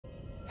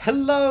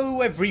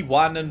Hello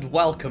everyone and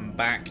welcome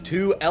back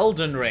to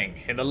Elden Ring.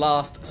 In the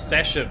last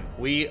session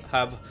we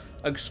have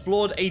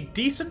explored a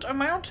decent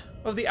amount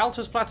of the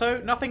Altus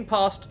Plateau, nothing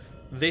past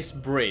this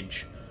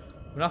bridge.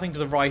 Nothing to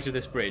the right of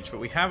this bridge, but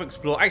we have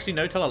explored... Actually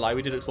no, tell a lie,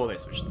 we did explore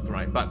this, which is to the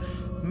right, but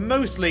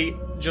mostly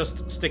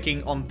just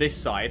sticking on this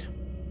side.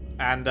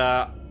 And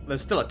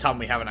there's still a ton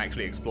we haven't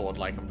actually explored,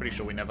 like I'm pretty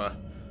sure we never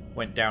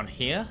went down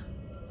here.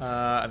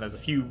 And there's a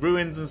few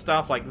ruins and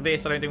stuff like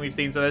this I don't think we've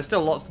seen, so there's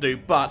still lots to do,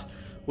 but...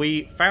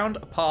 we found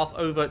a path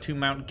over to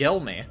Mount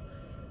Gelmir,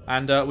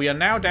 and we are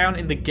now down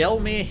in the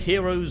Gelmir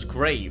Hero's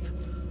Grave,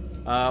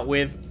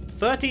 with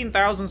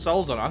 13,000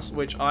 souls on us,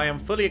 which I am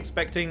fully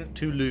expecting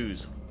to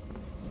lose.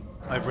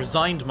 I've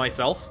resigned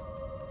myself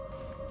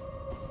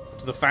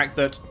to the fact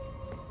that...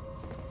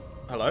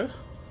 Hello?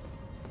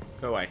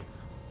 Go away.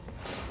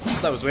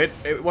 That was weird.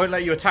 It won't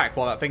let you attack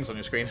while that thing's on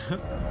your screen.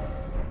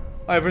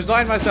 I've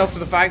resigned myself to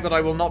the fact that I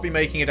will not be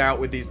making it out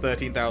with these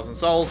 13,000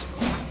 souls.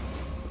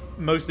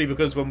 Mostly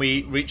because when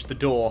we reached the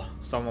door,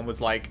 someone was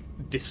like,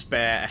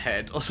 despair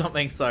ahead or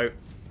something, so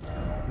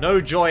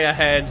no joy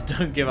ahead,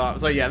 don't give up.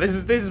 So yeah, this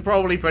is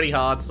probably pretty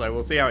hard, so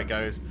we'll see how it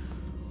goes.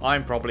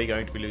 I'm probably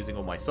going to be losing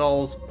all my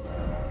souls.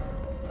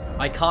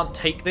 I can't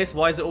take this,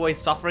 why is it always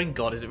suffering?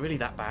 God, is it really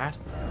that bad?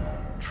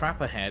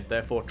 Trap ahead,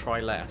 therefore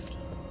try left.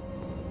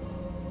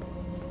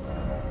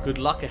 Good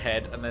luck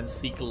ahead, and then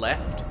seek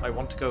left. I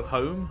want to go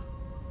home.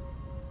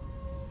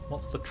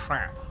 What's the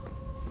trap?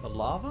 The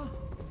lava?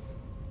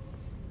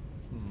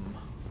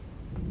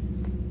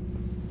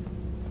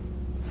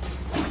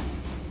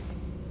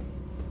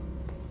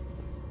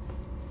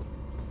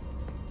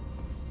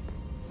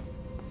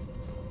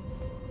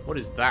 What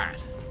is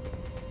that?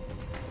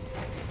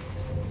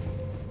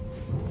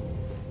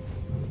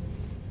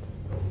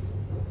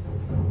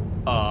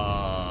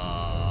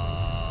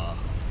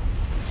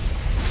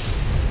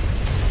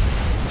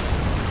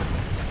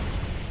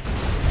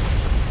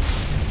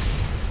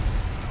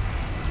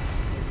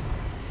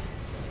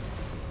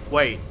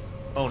 Wait.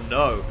 Oh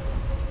no.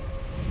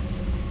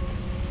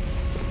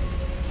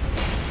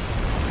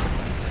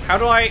 How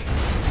do I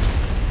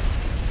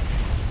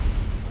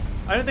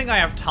don't think I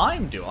have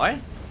time, do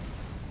I?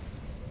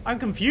 I'm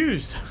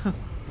confused.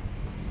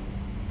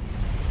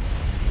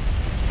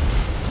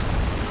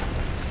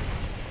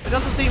 It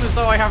doesn't seem as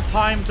though I have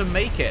time to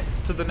make it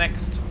to the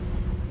next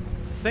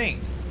thing.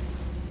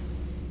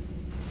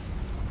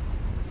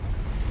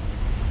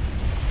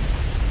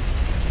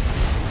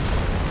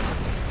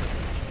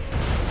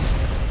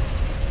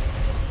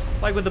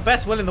 Like, with the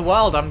best will in the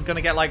world, I'm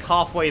gonna get like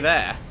halfway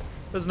there.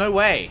 There's no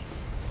way.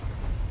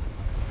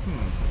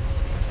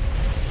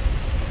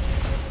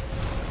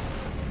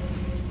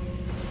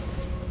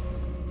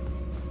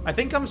 I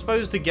think I'm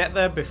supposed to get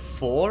there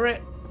before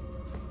it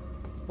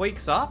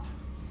wakes up.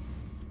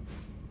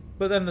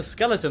 But then the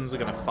skeletons are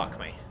gonna fuck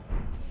me.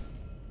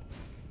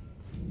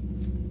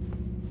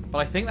 But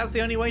I think that's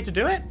the only way to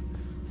do it.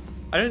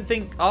 I don't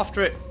think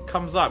after it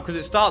comes up, because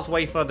it starts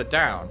way further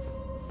down.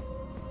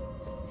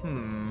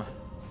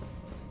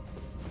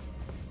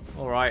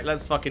 Alright,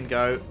 let's fucking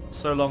go.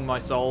 So long, my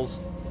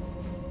souls.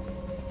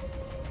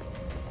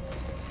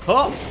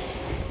 Huh!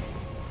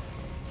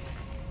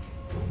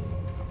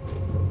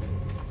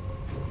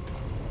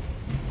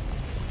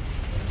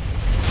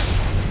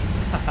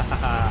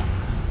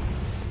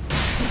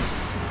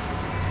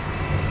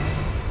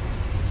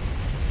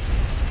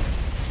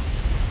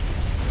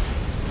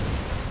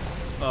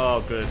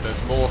 Oh good,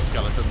 there's more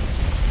skeletons.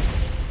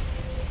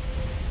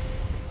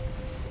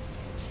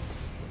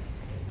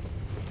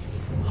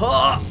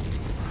 Ha!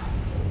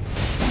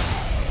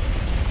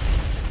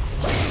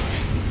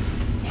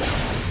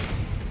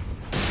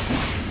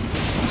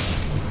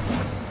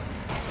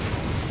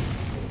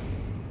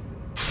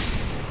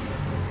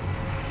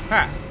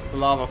 Ha! The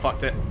lava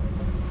fucked it.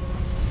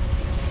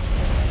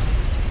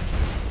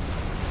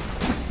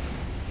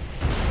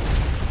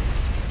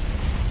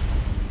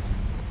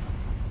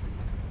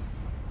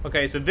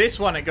 Okay, so this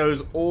one, it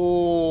goes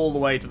all the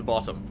way to the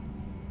bottom.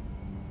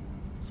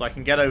 So I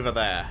can get over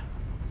there.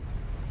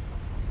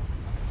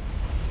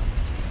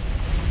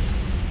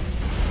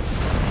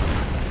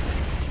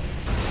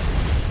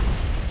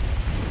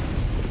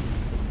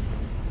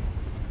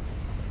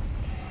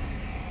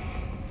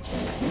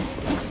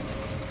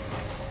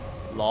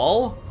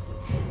 Lol.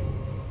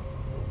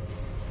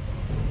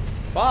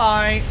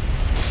 Bye!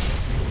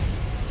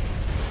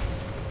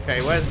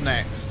 Okay, where's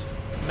next?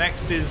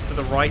 Next is to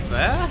the right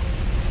there?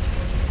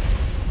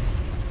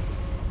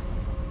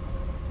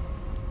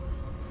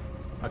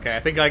 Okay, I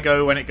think I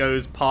go when it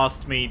goes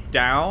past me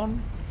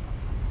down.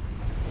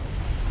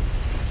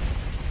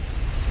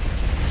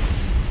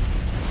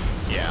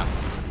 Yeah.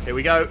 Here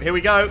we go, here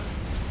we go.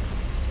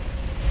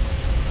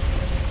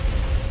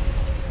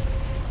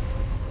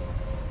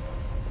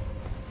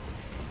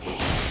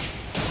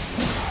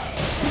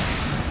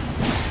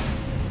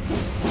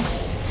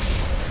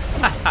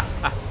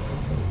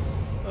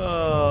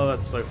 Oh,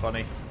 that's so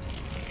funny.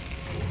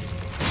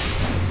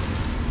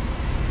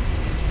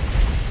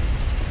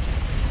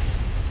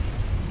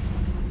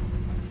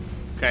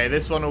 Okay,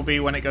 this one will be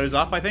when it goes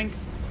up, I think.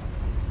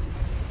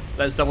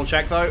 Let's double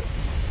check, though.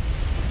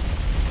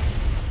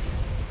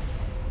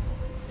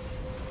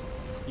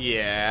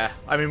 Yeah.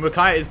 I mean,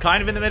 it's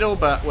kind of in the middle,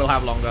 but we'll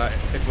have longer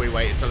if we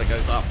wait until it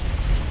goes up.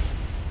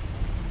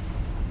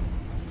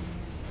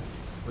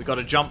 We've got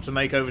a jump to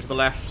make over to the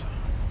left.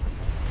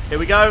 Here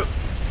we go.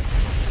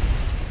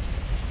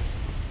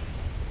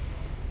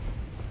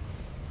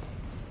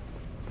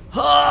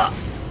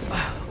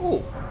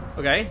 Ooh,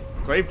 okay.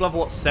 Grave Glove,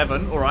 what,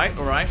 7? Alright,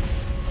 alright.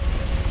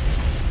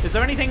 Is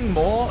there anything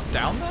more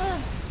down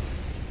there?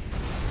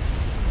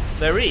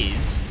 There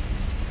is,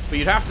 but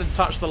you'd have to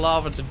touch the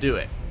lava to do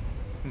it.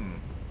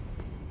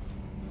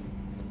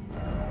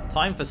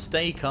 Time for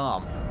stay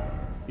calm.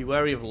 Be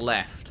wary of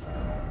left.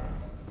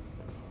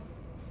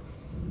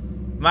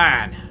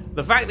 Man,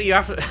 the fact that you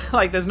have to...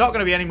 like, there's not going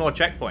to be any more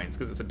checkpoints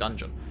because it's a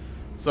dungeon.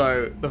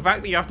 So, the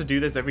fact that you have to do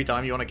this every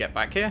time you want to get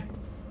back here...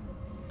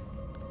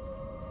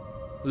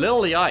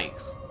 Lil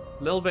yikes.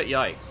 Little bit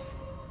yikes.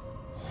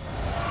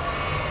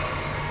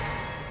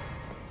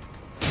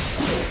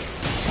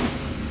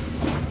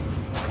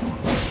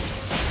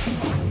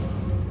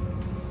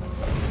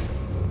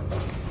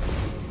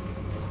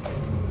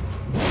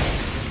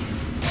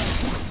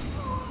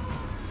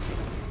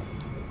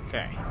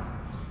 Okay.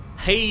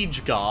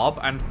 Page Garb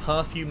and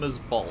Perfumer's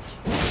Bolt.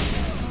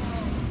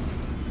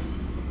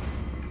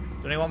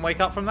 Did anyone wake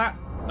up from that?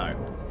 No.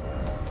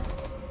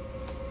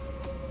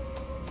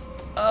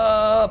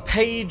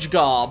 Page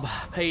Garb.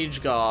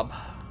 Page Garb.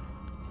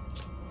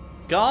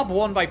 Garb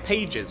worn by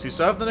pages who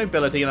serve the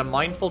nobility and are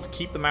mindful to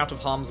keep them out of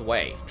harm's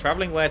way.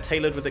 Traveling wear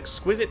tailored with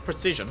exquisite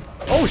precision.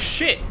 Oh,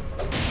 shit!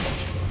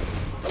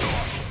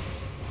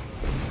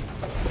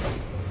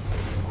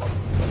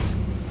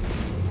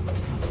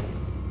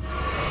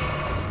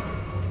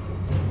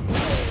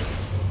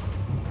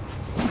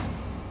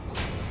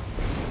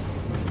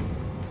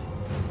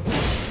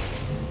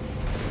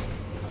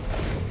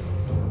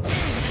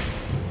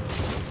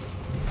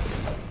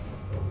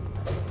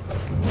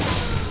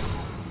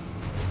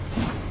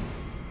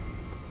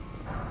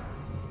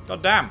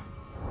 God damn.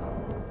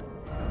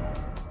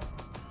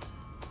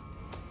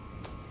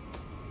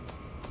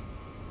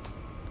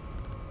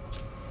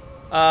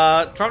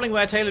 Traveling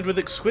wear tailored with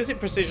exquisite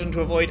precision to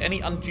avoid any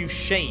undue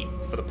shame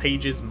for the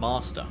page's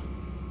master.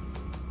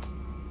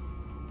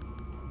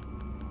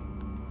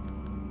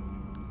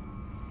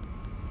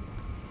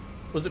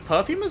 Was it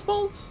Perfumer's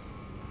bolts?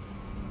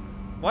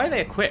 Why are they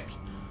equipped?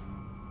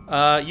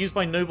 Used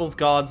by nobles,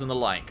 guards, and the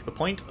like. The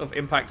point of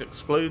impact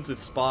explodes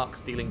with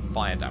sparks, dealing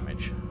fire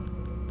damage.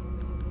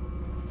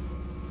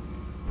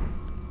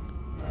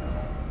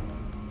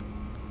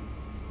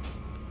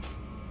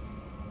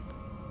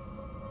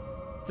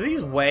 Do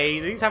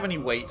these have any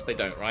weight? They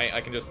don't, right?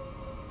 I can just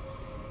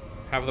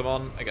have them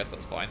on. I guess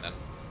that's fine then.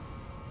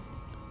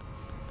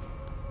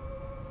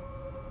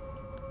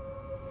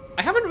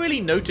 I haven't really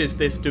noticed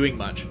this doing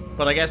much,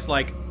 but I guess,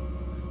 like,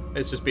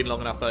 it's just been long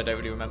enough that I don't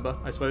really remember,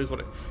 I suppose, what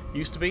it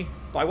used to be.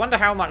 But I wonder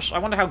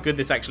how good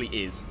this actually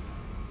is.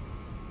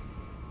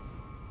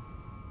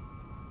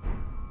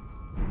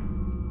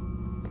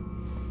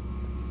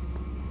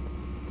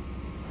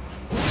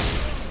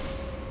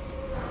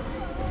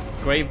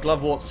 Grave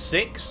Glove, what,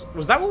 6?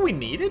 Was that what we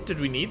needed? Did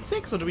we need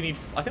 6 or do we need...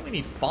 I think we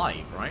need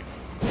 5, right?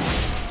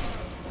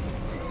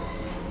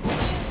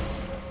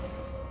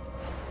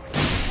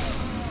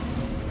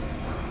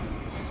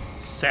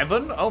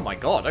 Seven? Oh my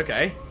god,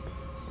 okay.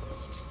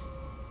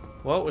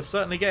 Well, we're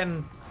certainly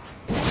getting...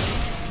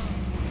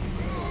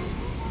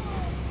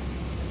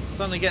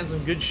 some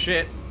good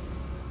shit.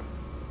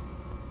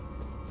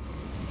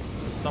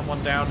 There's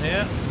someone down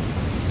here.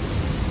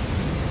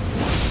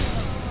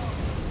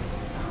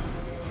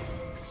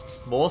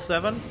 More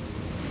 7?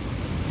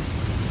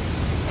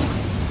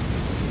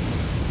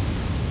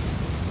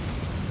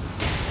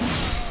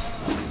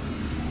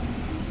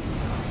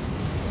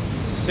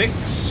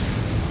 Six.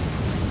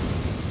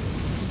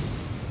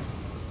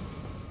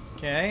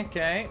 Okay,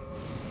 okay.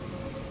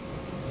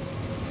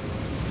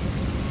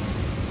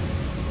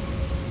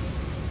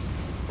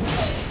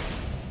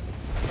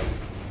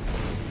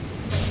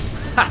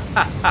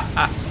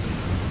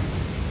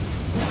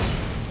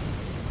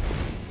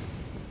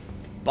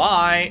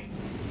 Bye.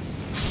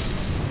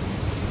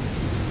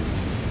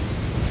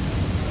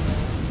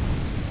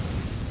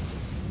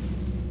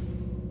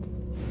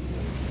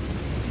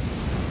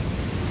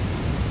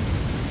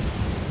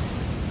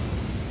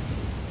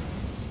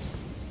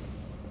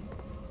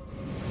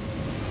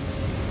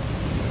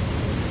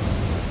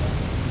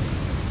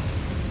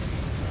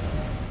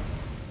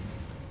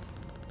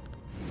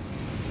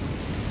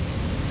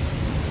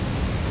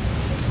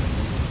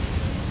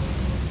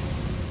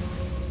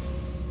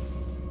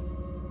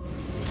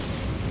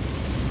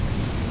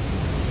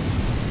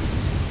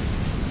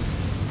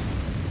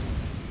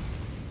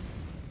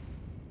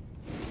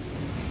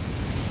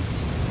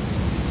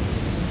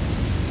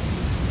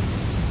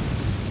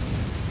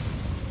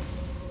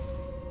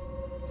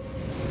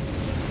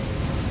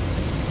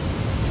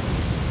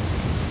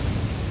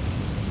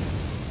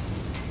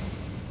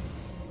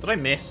 Did I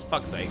miss?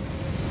 Fuck's sake.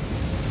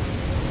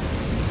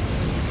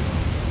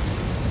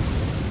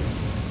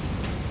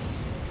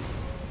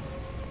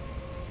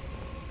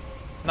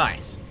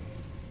 Nice.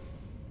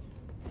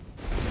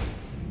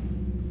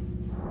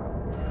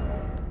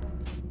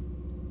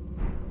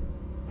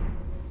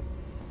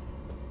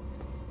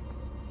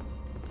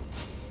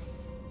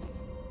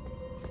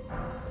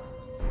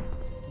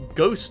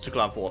 Ghost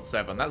Glovewort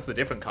 7. That's the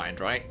different kind,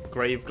 right?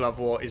 Grave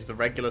Glovewort is the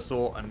regular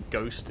sort, and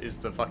Ghost is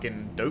the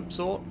fucking dope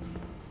sort.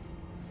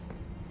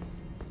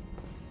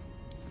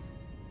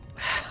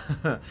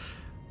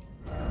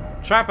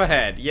 Trap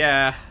ahead.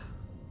 Yeah.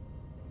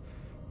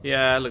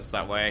 Yeah, looks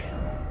that way.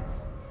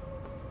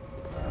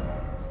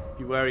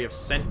 Be wary of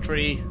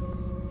Sentry.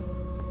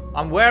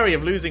 I'm wary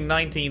of losing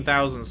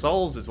 19,000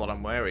 souls is what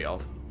I'm wary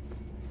of.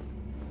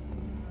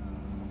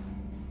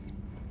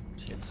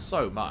 It's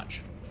so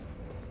much.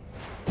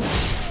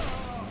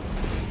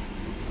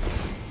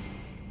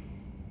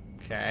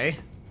 Okay.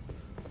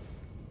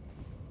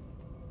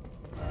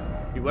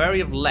 Be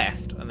wary of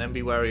left, and then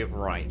be wary of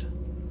right.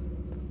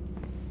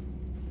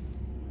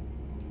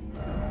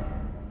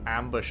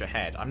 Ambush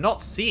ahead. I'm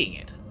not seeing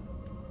it.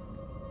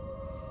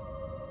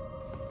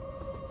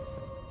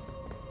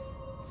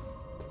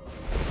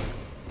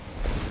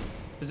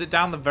 Is it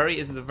down the very...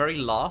 Is it the very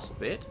last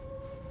bit?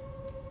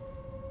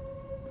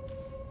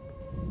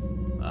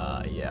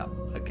 Yeah.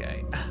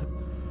 Okay.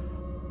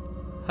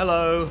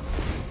 Hello.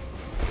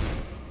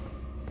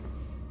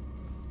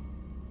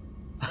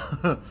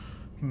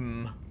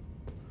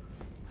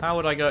 How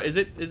would I go? Is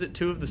it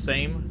two of the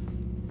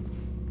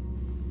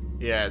same?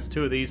 Yeah, it's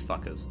two of these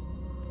fuckers.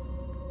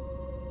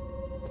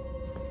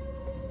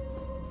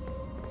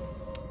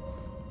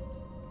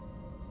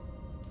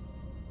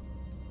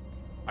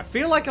 I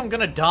feel like I'm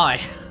gonna die.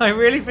 I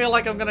really feel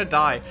like I'm gonna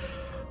die.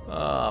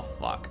 Oh,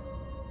 fuck.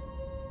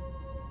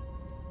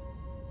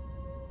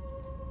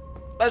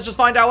 Let's just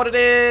find out what it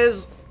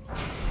is.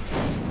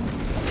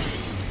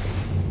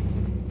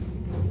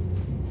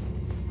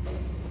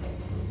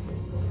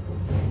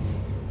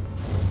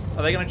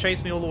 Are they gonna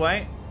chase me all the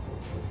way?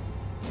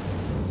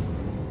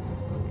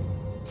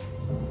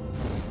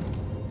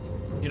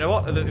 You know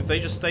what? If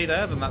they just stay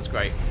there, then that's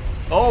great.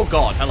 Oh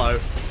god, hello.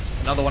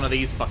 Another one of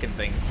these fucking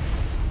things.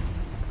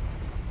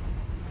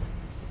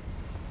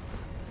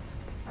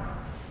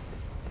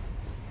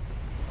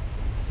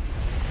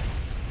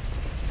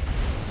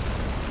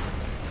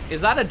 Is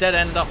that a dead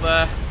end up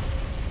there?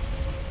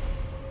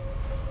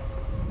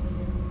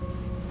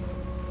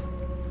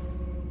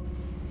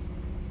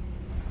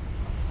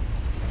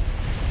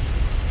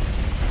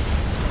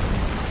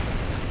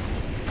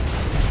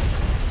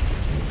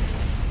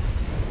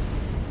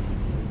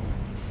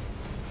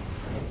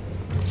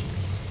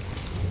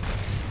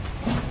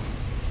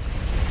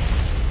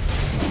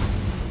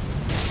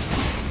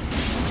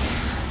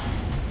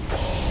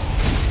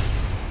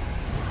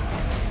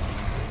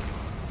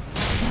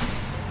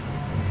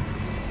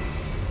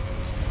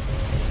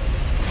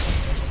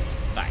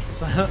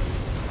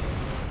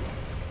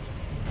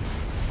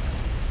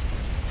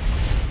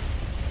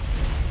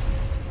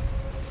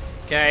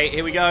 Okay,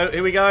 here we go,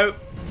 here we go.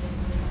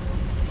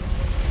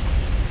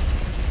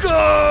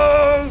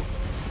 Go!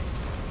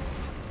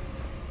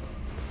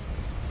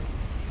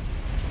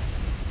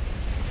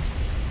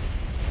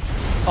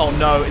 Oh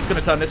no, it's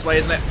gonna turn this way,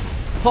 isn't it?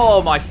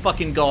 Oh my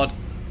fucking god.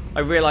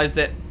 I realized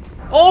it.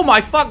 Oh my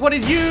fuck, what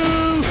is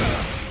you?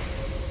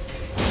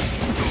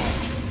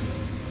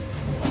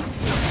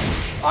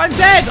 I'm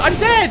dead! I'm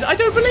dead! I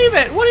don't believe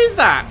it! What is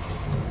that?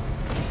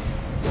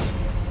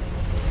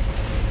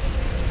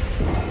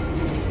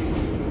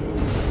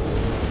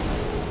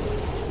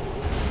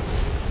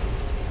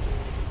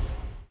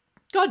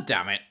 God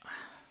damn it.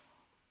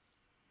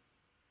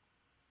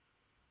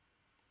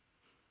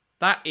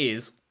 That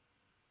is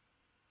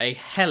a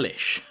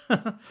hellish,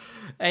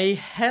 a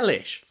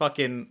hellish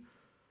fucking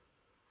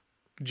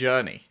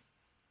journey.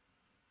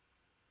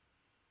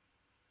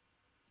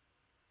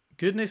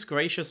 Goodness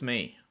gracious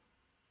me.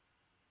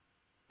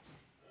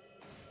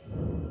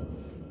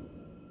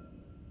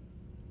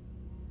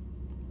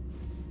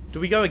 Do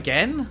we go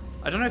again?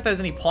 I don't know if there's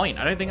any point.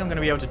 I don't think I'm going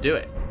to be able to do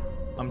it.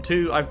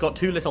 I've got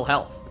too little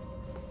health.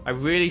 I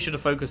really should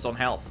have focused on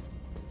health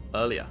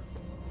earlier.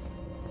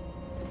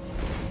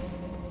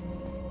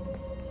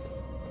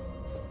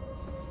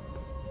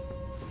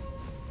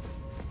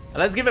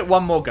 Let's give it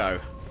one more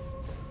go.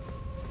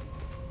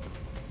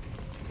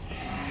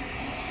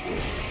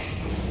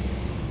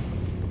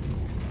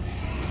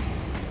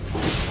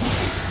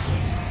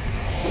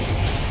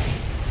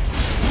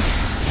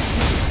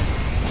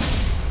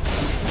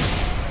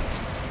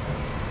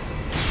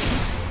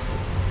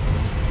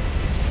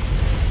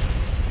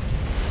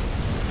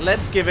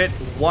 Let's give it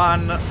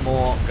one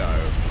more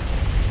go.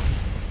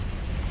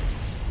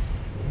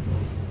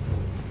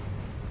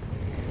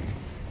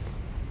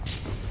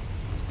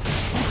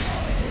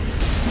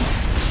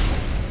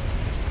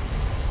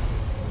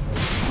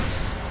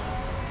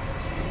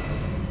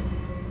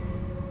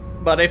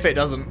 But if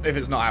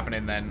it's not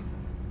happening, then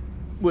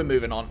we're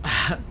moving on.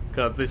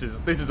 Because this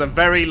is a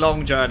very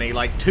long journey.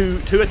 Like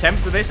two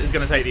attempts of this is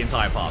going to take the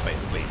entire part,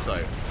 basically.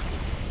 So.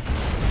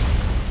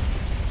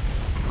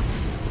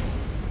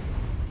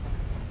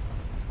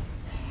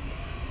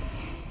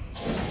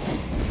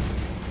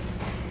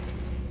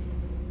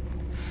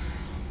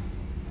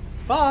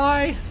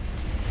 Bye!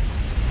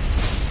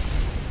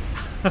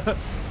 Am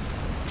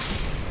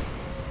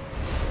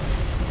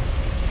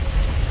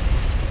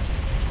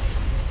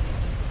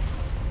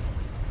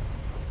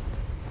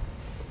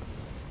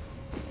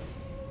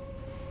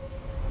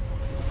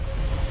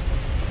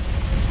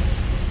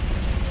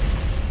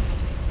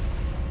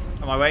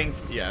I waiting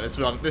for... Yeah, this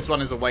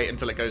one is a wait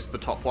until it goes to the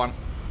top one.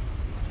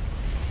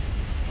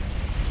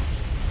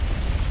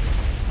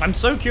 I'm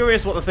so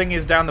curious what the thing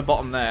is down the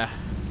bottom there.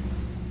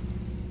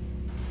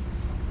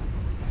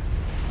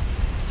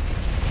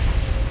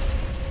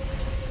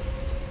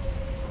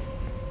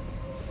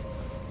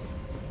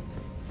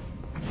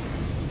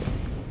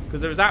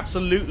 Because there is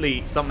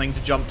absolutely something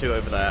to jump to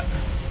over there.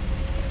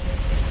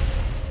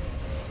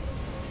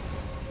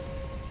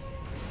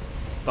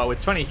 But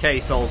with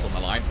 20k souls on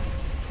the line.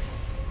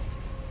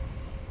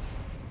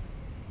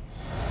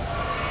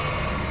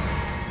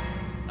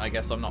 I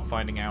guess I'm not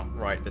finding out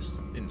right this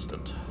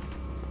instant.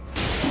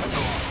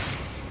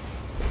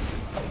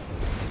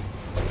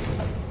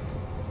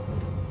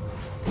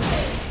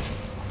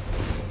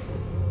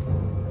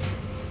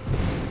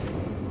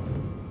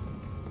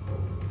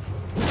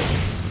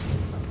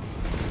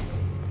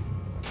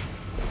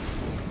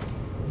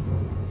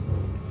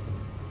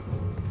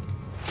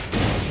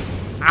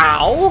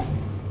 Ow!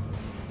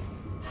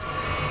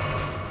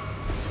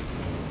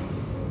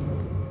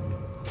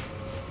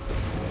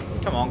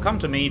 Come on, come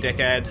to me,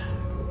 dickhead.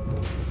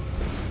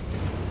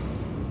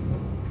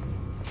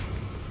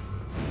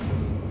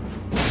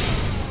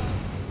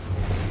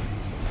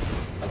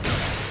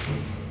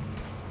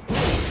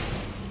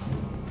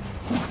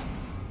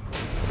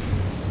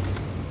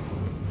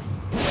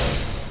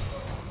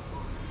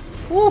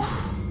 Woo!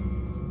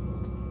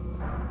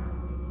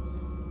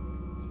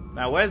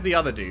 Now, where's the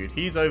other dude?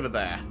 He's over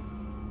there.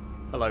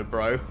 Hello,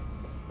 bro.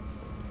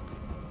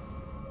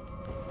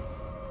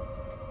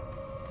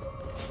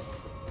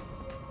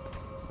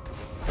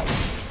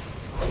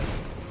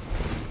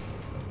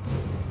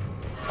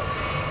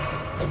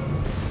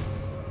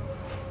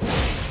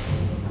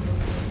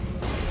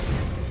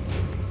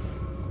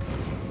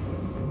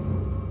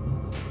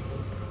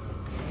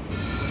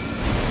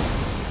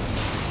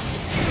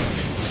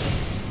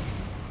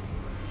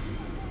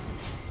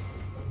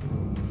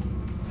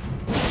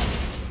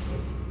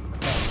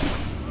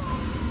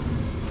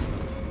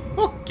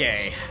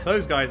 Okay,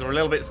 those guys are a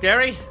little bit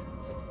scary.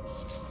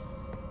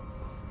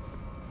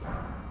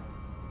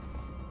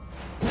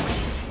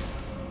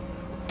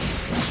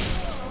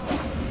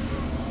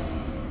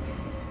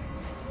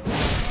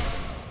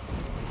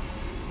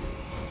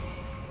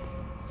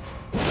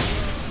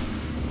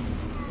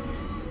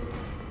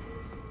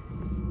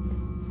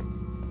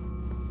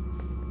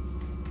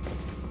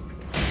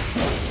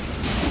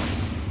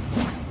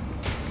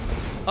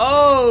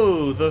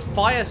 Oh, the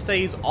fire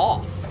stays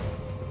off.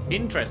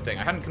 Interesting,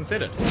 I hadn't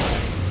considered.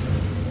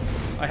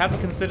 I hadn't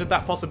considered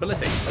that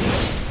possibility.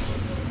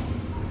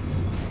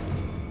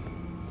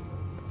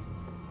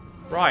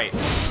 Right.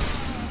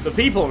 The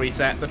people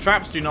reset, the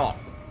traps do not.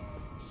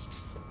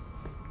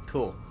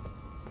 Cool.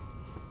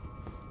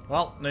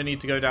 Well, no need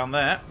to go down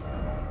there.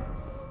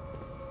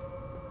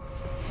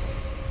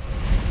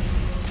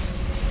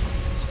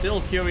 Still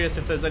curious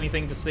if there's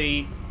anything to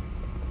see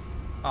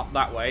up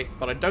that way,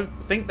 but I don't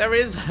think there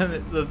is.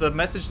 The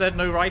message said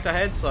no right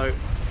ahead, so...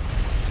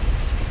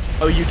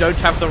 Oh, you don't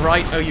have the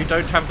right. Oh, you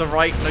don't have the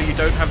right. No, you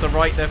don't have the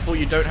right. Therefore,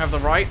 you don't have the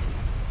right.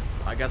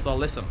 I guess I'll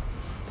listen.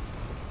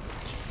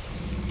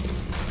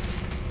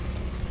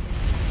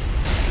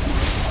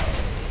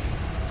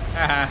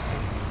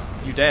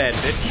 Haha. You dead,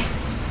 bitch.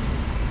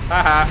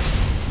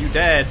 Haha. You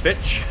dead,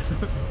 bitch.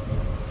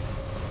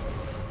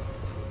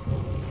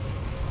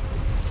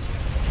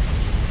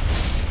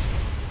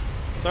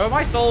 So are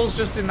my souls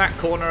just in that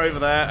corner over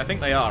there? I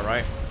think they are,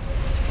 right?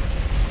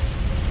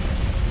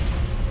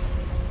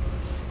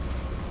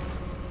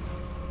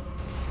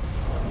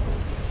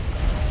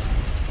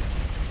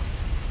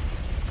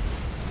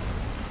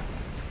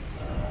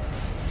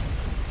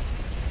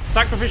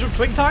 Sacrificial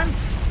twig time?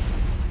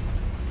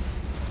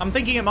 I'm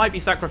thinking it might be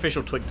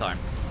sacrificial twig time.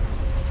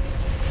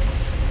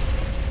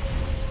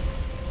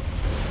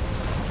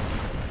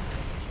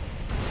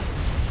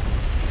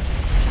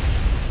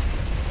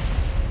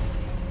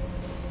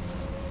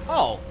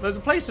 Oh, there's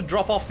a place to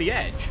drop off the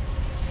edge.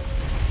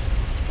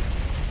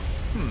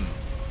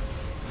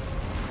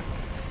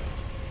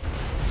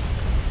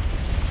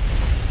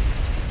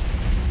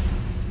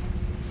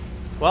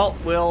 Well,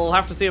 we'll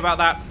have to see about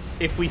that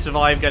if we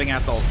survive getting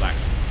our souls back.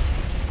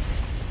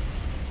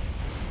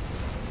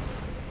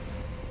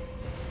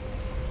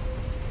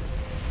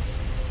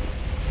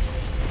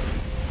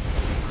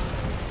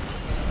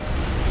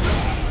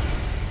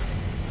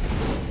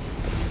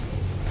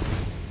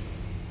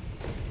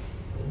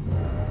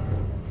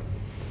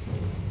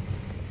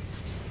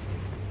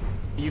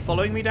 Are you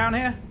following me down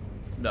here?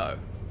 No.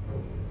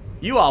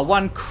 You are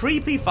one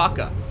creepy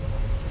fucker.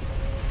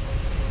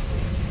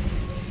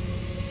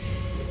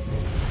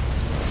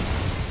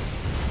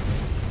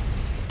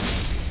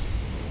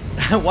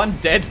 One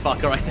dead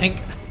fucker, I think.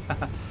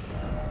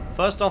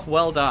 First off,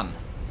 well done.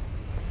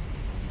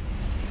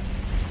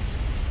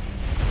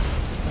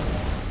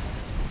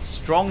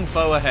 Strong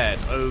foe ahead.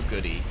 Oh,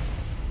 goody.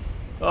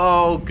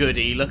 Oh,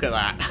 goody. Look at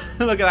that.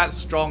 Look at that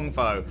strong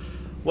foe.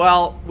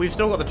 Well, we've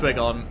still got the twig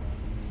on.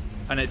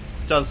 And it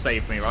does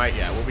save me, right?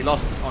 Yeah, we'll be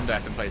lost on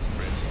death in place of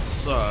runes.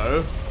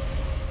 So...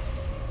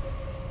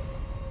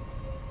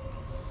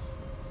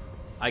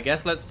 I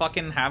guess let's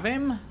fucking have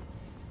him?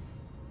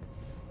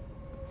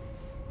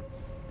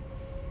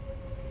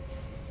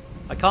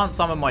 I can't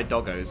summon my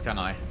doggos, can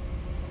I?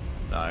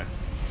 No.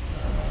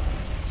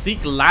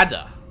 Seek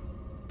ladder.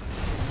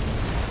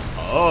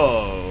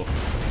 Oh.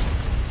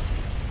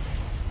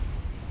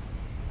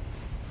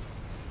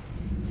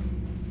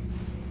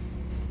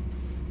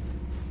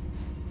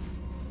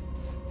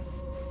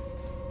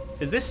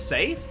 Is this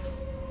safe?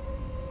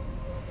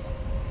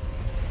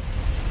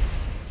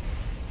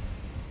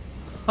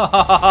 Ha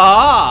ha ha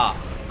ha!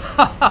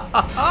 Ha ha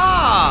ha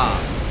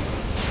ha!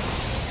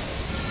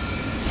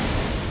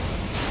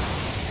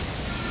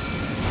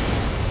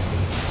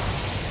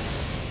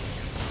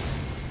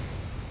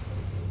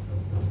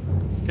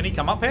 Can he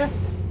come up here?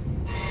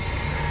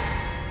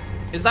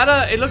 Is that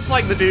a... It looks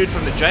like the dude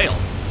from the jail.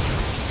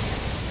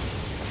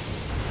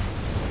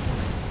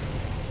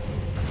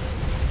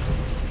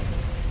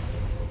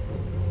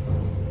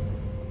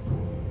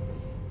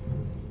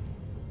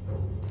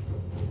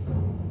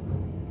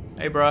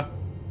 Hey, bruh.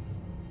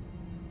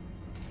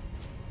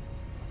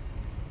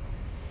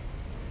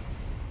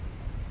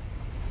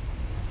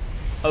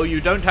 Oh,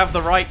 you don't have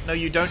the right. No,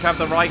 you don't have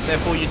the right.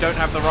 Therefore, you don't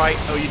have the right.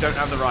 Oh, you don't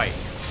have the right.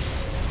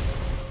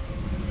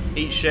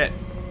 Eat shit.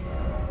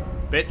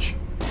 Bitch.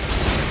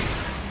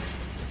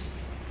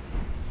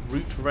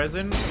 Root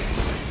resin.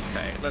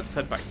 Okay, let's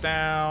head back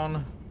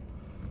down.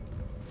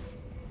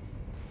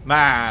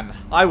 Man,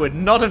 I would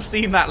not have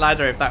seen that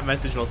ladder if that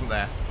message wasn't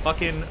there.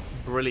 Fucking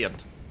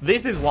brilliant.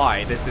 This is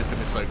why this system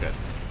is so good.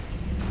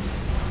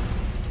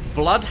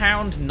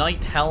 Bloodhound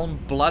Knight Helm,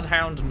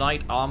 Bloodhound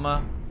Knight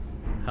Armor.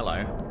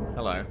 Hello.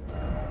 Hello.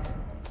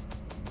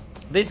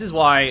 This is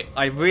why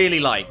I really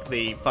like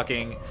the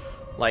fucking,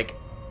 like,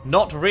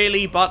 not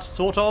really, but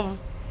sort of,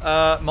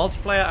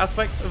 multiplayer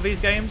aspect of these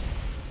games.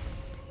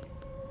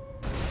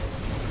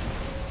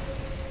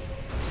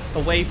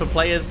 A way for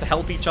players to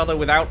help each other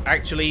without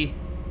actually,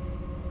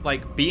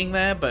 like, being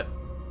there, but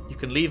you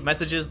can leave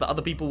messages that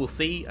other people will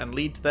see and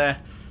lead to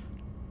their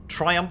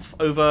triumph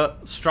over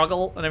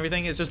struggle and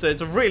everything. It's just,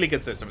 it's a really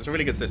good system. It's a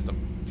really good system.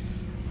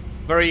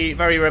 Very,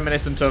 very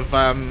reminiscent of,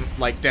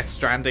 like, Death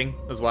Stranding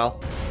as well.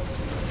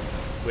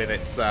 With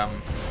its,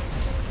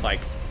 like,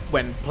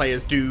 when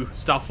players do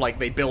stuff like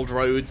they build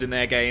roads in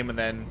their game and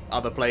then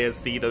other players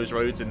see those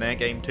roads in their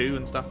game too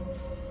and stuff.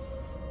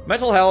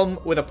 Metal helm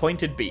with a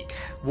pointed beak,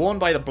 worn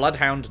by the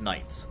Bloodhound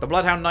Knights. The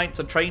Bloodhound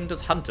Knights are trained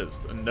as hunters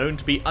and known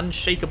to be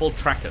unshakable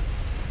trackers.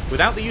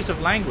 Without the use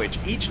of language,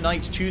 each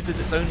knight chooses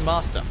its own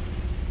master.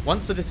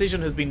 Once the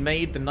decision has been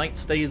made, the knight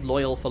stays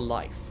loyal for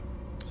life.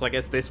 So I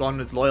guess this one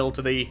is loyal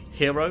to the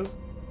hero?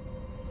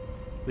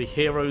 The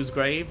hero's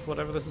grave,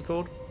 whatever this is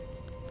called.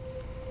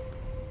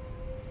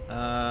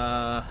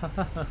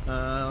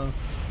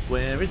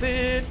 Where is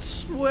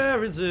it?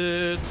 Where is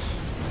it?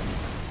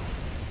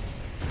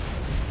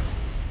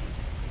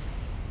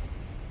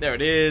 There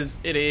it is.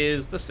 It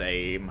is the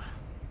same.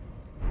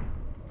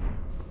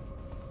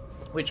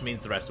 Which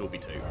means the rest will be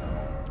too.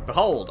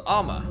 Behold,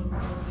 armor.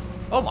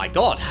 Oh my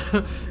god.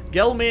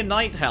 Gelmir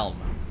Knight Helm.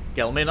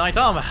 Gelmir Knight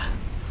Armor.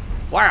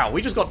 Wow,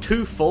 we just got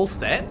 2 full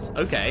sets?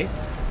 Okay.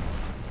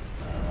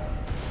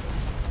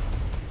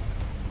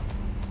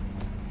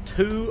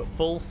 2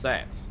 full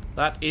sets.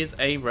 That is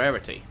a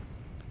rarity.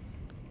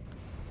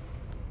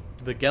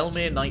 The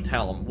Gelmir Knight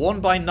Helm,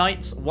 worn by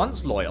knights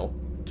once loyal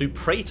to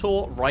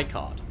Praetor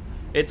Rykard.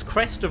 Its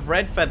crest of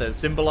red feathers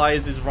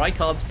symbolizes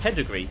Rykard's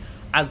pedigree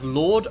as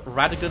Lord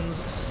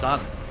Radagon's son.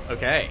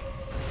 Okay.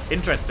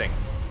 Interesting.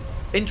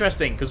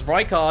 Interesting, because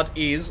Rykard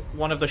is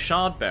one of the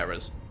shard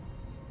bearers.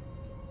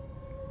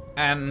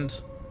 And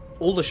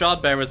all the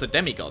shard bearers are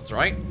demigods,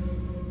 right?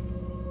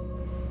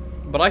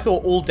 But I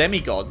thought all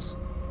demigods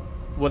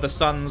were the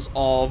sons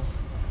of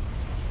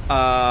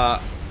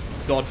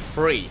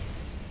Godfrey,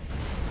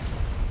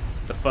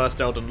 the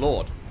first Elden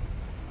Lord.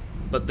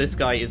 But this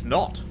guy is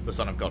not the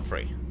son of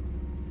Godfrey,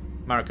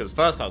 Marika's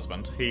first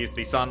husband. He's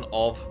the son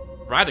of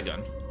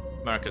Radagon,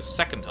 Marika's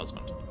second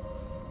husband.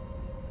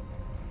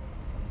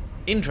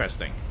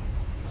 Interesting.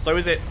 So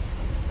is it...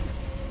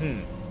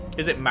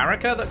 Is it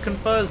Marika that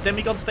confers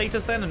demigod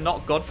status then, and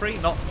not Godfrey?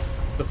 Not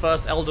the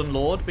first Elden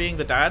Lord being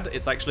the dad?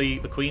 It's actually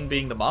the queen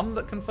being the mum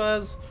that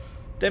confers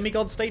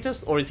demigod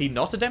status? Or is he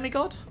not a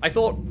demigod? I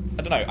thought...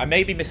 I don't know. I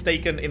may be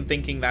mistaken in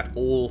thinking that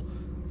all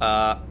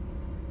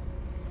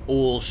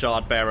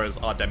shard bearers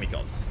are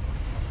demigods.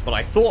 But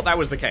I thought that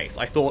was the case.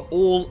 I thought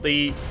all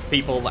the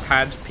people that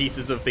had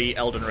pieces of the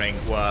Elden Ring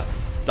were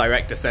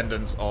direct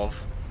descendants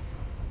of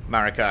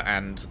Marika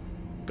and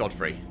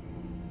Godfrey.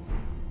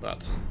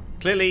 But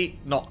clearly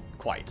not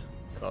quite,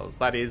 because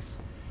that is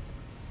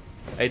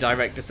a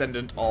direct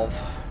descendant of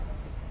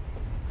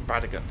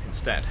Radagon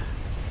instead.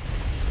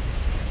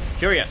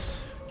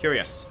 Curious.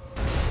 Curious.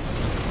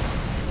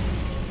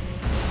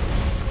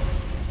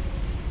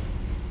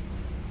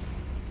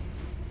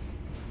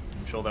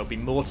 sure there'll be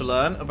more to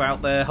learn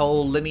about their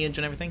whole lineage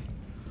and everything.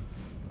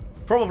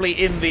 Probably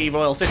in the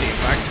Royal City, in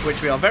fact,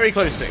 which we are very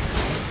close to.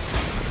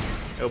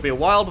 It'll be a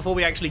while before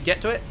we actually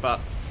get to it,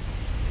 but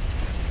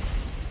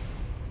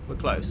we're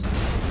close.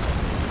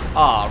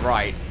 Ah,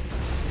 right.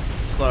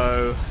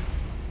 So,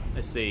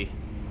 let's see.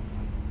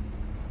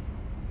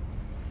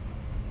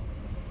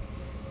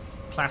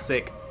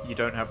 Classic, you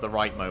don't have the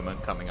right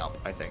moment coming up,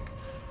 I think.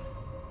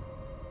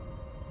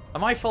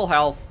 Am I full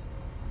health?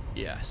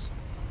 Yes.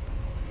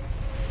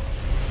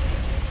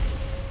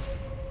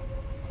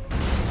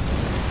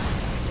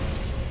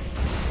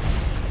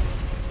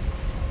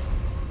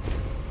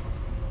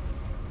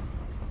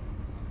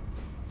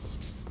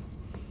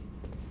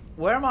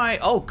 Where am I?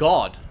 Oh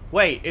god.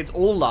 Wait, it's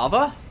all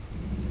lava?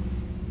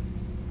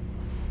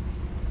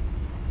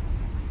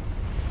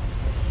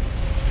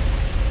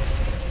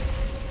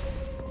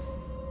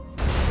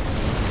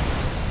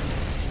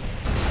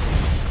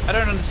 I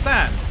don't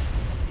understand.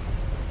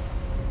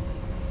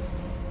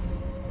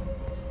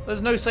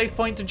 There's no safe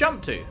point to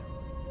jump to.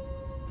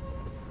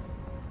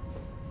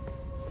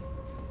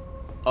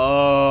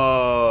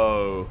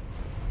 Oh.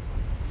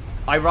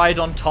 I ride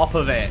on top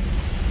of it.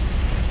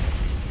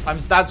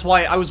 That's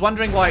why I was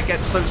wondering why it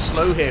gets so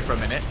slow here for a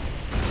minute.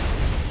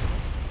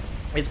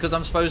 It's because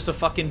I'm supposed to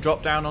fucking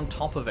drop down on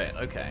top of it.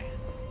 Okay.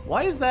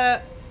 Why is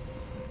there...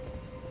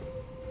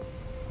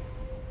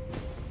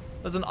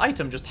 There's an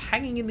item just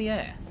hanging in the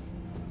air.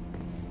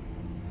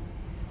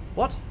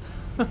 What?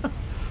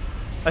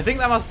 I think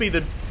that must be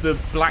the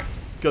black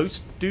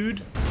ghost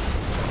dude.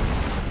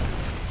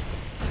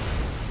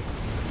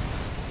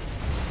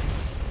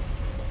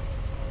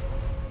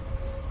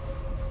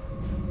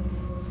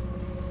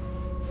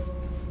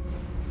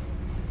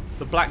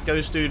 The black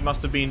ghost dude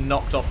must have been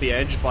knocked off the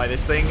edge by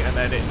this thing, and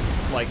then it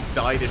like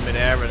died in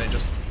midair, and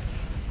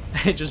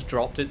it just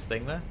dropped its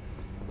thing there.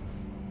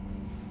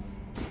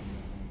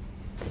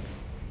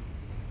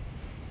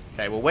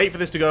 Okay, we'll wait for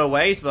this to go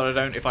away so that I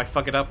don't, if I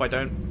fuck it up, I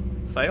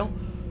don't fail.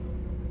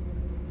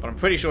 But I'm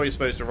pretty sure you're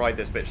supposed to ride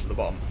this bitch to the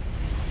bottom.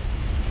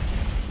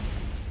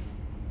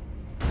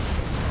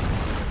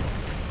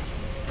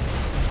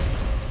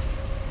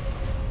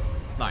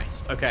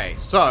 Nice. Okay,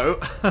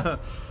 so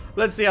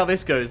let's see how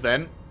this goes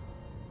then.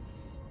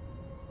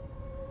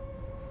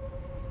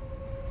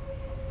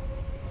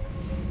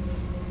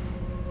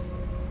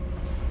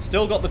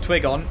 Still got the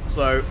twig on,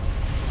 so...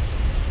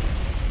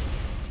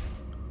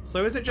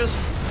 So is it just...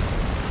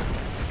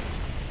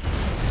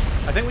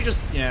 I think we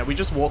just... Yeah, we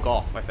just walk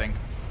off, I think.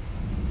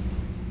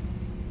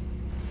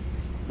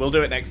 We'll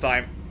do it next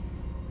time.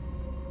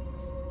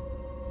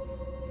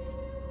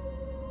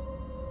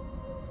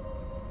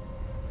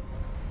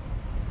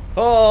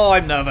 Oh,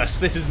 I'm nervous.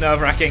 This is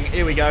nerve-wracking.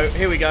 Here we go.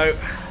 Here we go.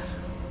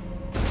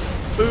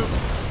 Boop.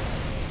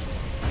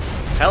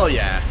 Hell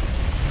yeah.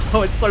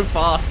 Oh, it's so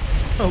fast.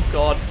 Oh,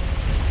 God.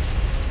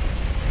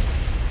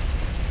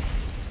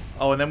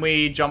 Oh, and then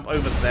we jump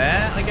over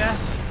there, I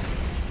guess?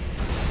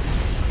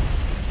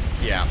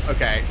 Yeah,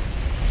 okay.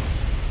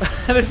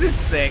 This is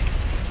sick.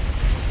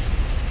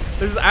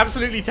 This is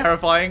absolutely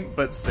terrifying,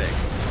 but sick.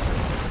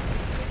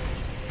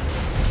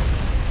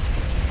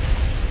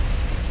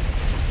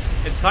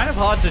 It's kind of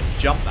hard to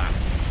jump that.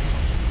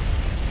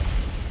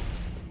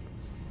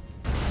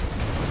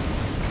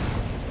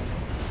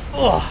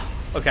 Oh,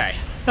 okay.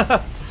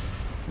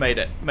 Made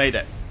it, made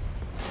it.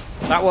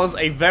 That was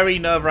a very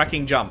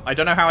nerve-wracking jump. I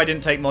don't know how I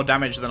didn't take more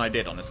damage than I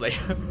did, honestly.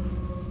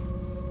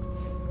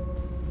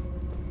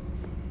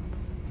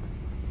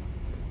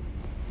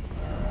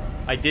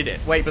 I did it.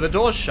 Wait, but the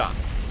door's shut.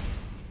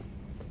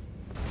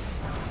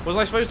 Was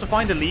I supposed to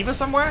find a lever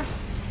somewhere?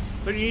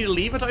 Don't you need a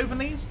lever to open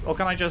these? Or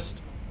can I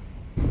just...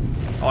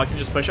 Oh, I can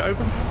just push it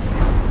open?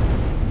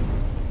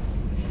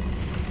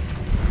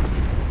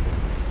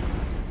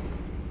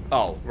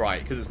 Oh,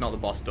 right, because it's not the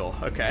boss door.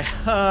 Okay.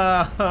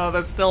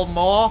 There's still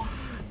more?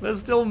 There's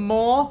still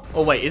more?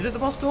 Oh, wait, is it the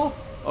boss door?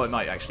 Oh, it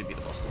might actually be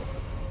the boss door.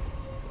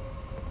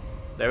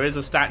 There is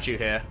a statue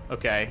here.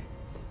 Okay.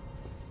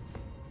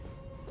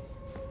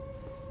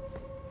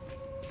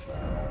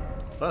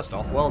 First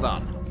off, well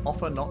done.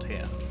 Offer not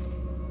here.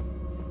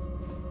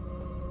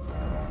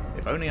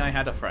 If only I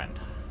had a friend.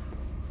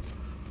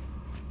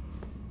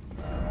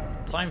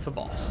 Time for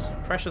boss.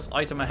 Precious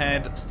item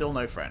ahead, still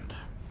no friend.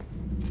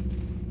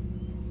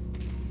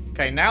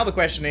 Okay, now the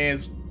question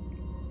is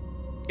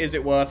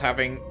it worth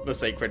having the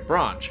sacred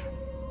branch?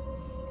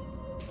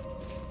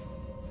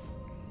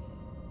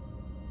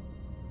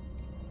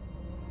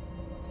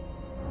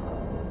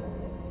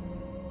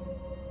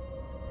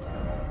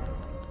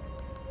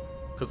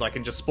 Because I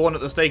can just spawn at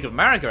the stake of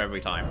Marika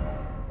every time.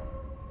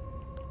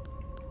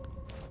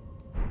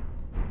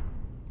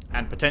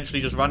 And potentially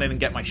just run in and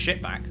get my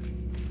shit back.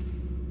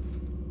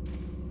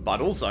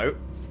 But also,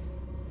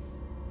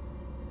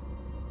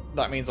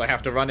 that means I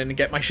have to run in and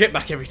get my shit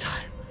back every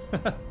time.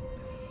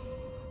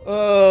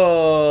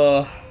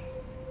 Oh.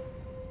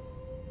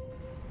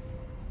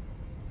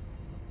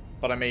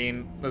 But I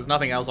mean, there's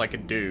nothing else I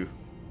could do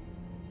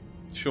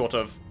short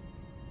of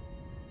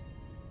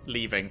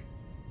leaving.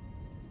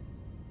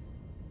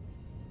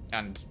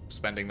 and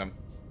spending them.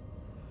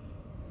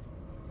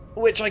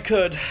 Which I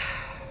could.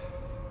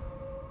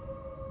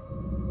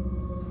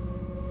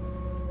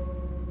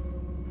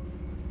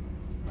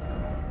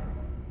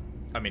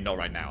 I mean, not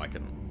right now, I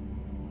couldn't.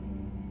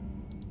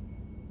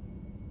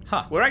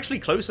 Huh, we're actually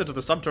closer to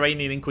the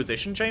Subterranean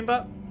Inquisition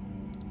Chamber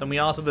than we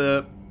are to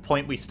the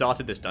point we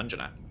started this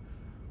dungeon at.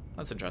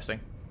 That's interesting.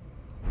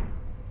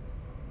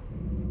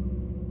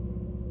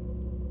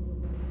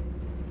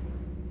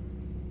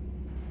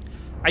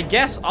 I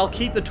guess I'll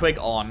keep the twig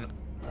on,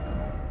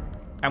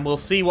 and we'll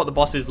see what the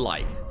boss is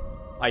like.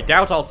 I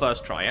doubt I'll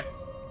first try it.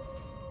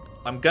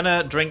 I'm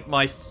gonna drink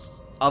my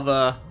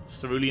other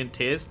Cerulean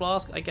Tears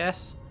flask, I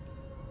guess,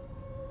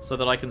 so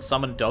that I can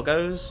summon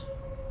doggos.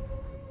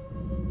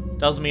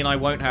 Does mean I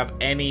won't have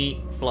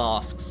any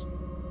flasks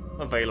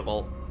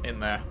available in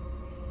there,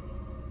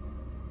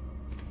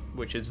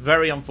 which is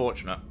very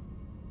unfortunate.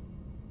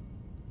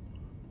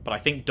 But I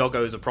think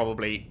doggos are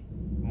probably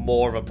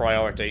more of a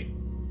priority.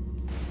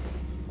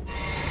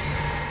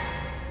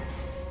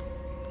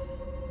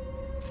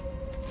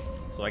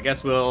 So I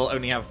guess we'll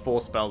only have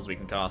 4 spells we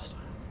can cast.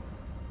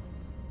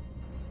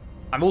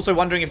 I'm also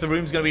wondering if the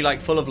room's going to be, like,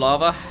 full of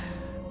lava.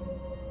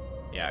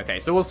 Yeah, okay,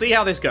 so we'll see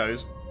how this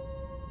goes.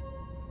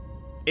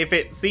 If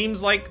it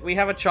seems like we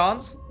have a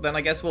chance, then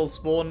I guess we'll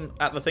spawn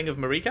at the Thing of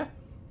Marika,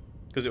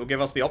 because it will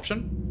give us the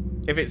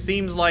option. If it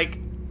seems like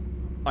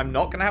I'm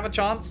not going to have a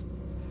chance,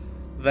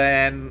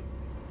 then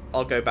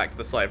I'll go back to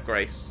the Site of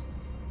Grace.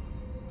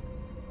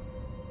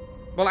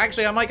 Well,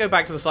 actually, I might go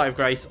back to the Site of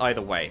Grace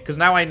either way, because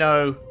now I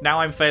know, now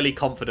I'm fairly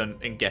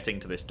confident in getting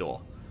to this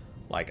door.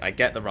 Like, I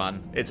get the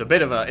run. It's a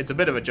bit of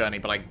a journey,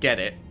 but I get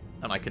it,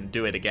 and I can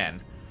do it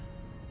again.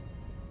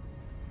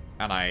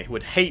 And I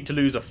would hate to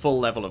lose a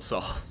full level of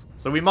souls.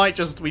 So we might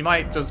just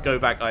go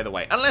back either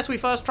way, unless we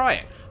first try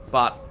it.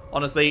 But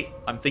honestly,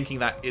 I'm thinking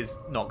that is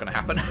not going to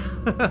happen.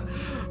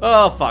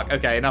 Oh fuck.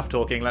 Okay, enough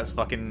talking. Let's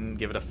fucking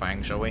give it a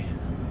fang, shall we?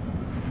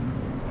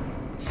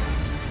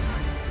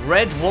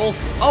 Red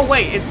Wolf. Oh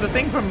wait, it's the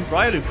thing from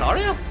Raya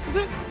Lucaria, is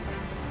it?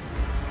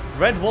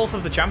 Red Wolf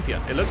of the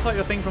Champion. It looks like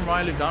the thing from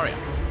Raya Lucaria.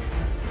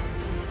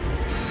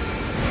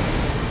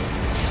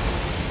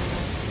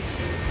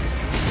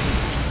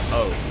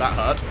 Oh, that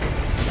hurt.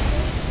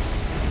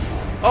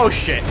 Oh,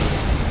 shit.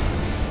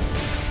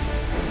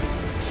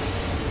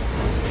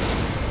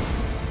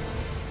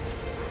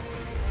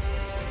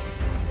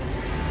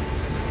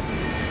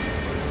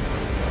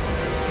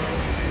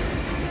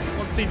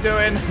 What's he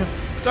doing?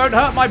 Don't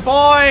hurt my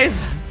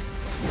boys!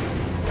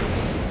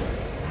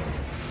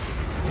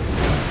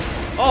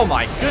 Oh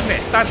my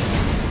goodness, that's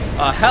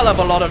a hell of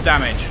a lot of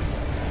damage.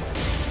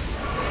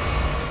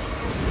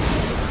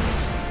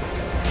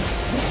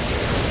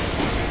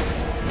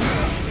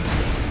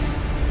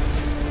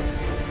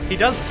 He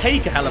does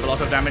take a hell of a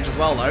lot of damage as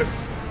well, though.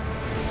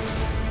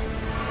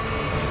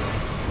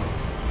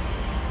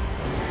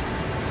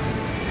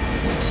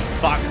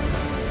 Fuck.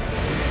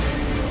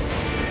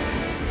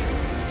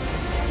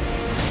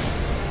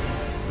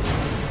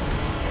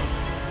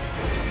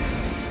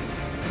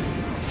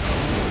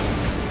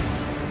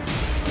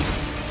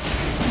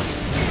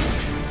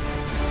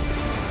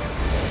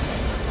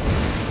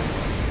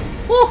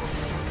 Woo!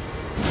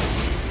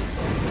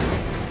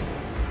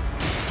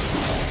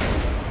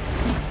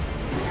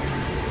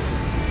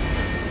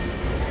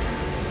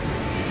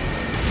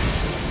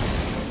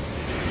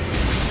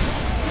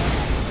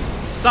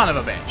 Son of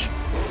a bitch.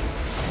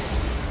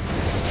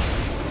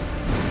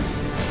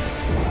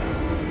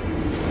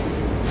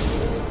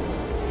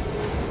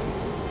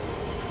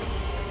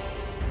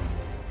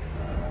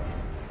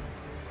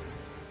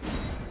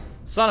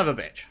 Son of a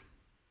bitch.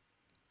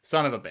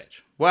 Son of a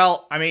bitch.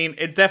 Well, I mean,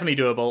 it's definitely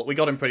doable. We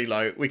got him pretty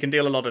low. We can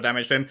deal a lot of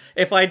damage to him.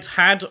 If I'd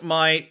had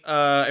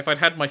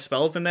my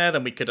spells in there,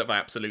 then we could have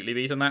absolutely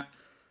beaten that.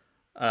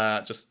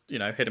 Just, you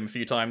know, hit him a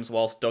few times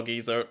whilst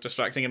doggies are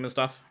distracting him and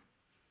stuff.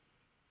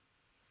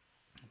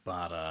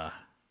 But,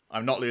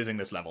 I'm not losing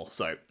this level,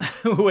 so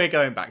we're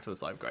going back to the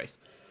Site of Grace.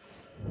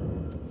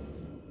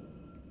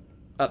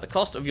 At the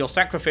cost of your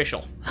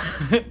sacrificial.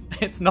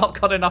 It's not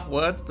got enough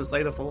words to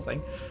say the full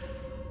thing.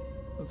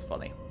 That's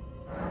funny.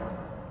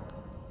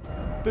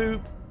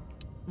 Boop.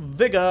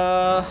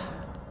 Vigor.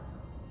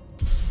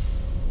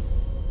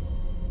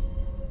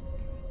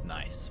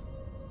 Nice.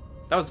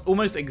 That was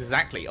almost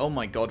exactly. Oh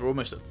my god, we're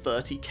almost at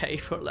 30k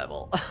for a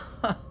level.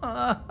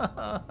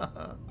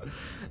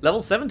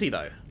 Level 70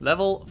 though.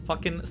 Level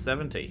fucking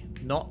 70.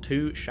 Not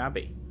too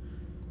shabby.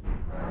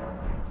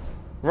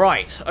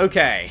 Right,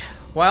 okay.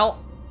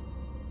 Well,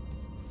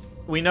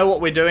 we know what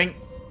we're doing.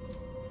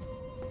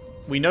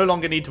 We no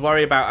longer need to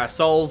worry about our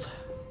souls.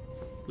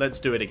 Let's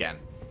do it again.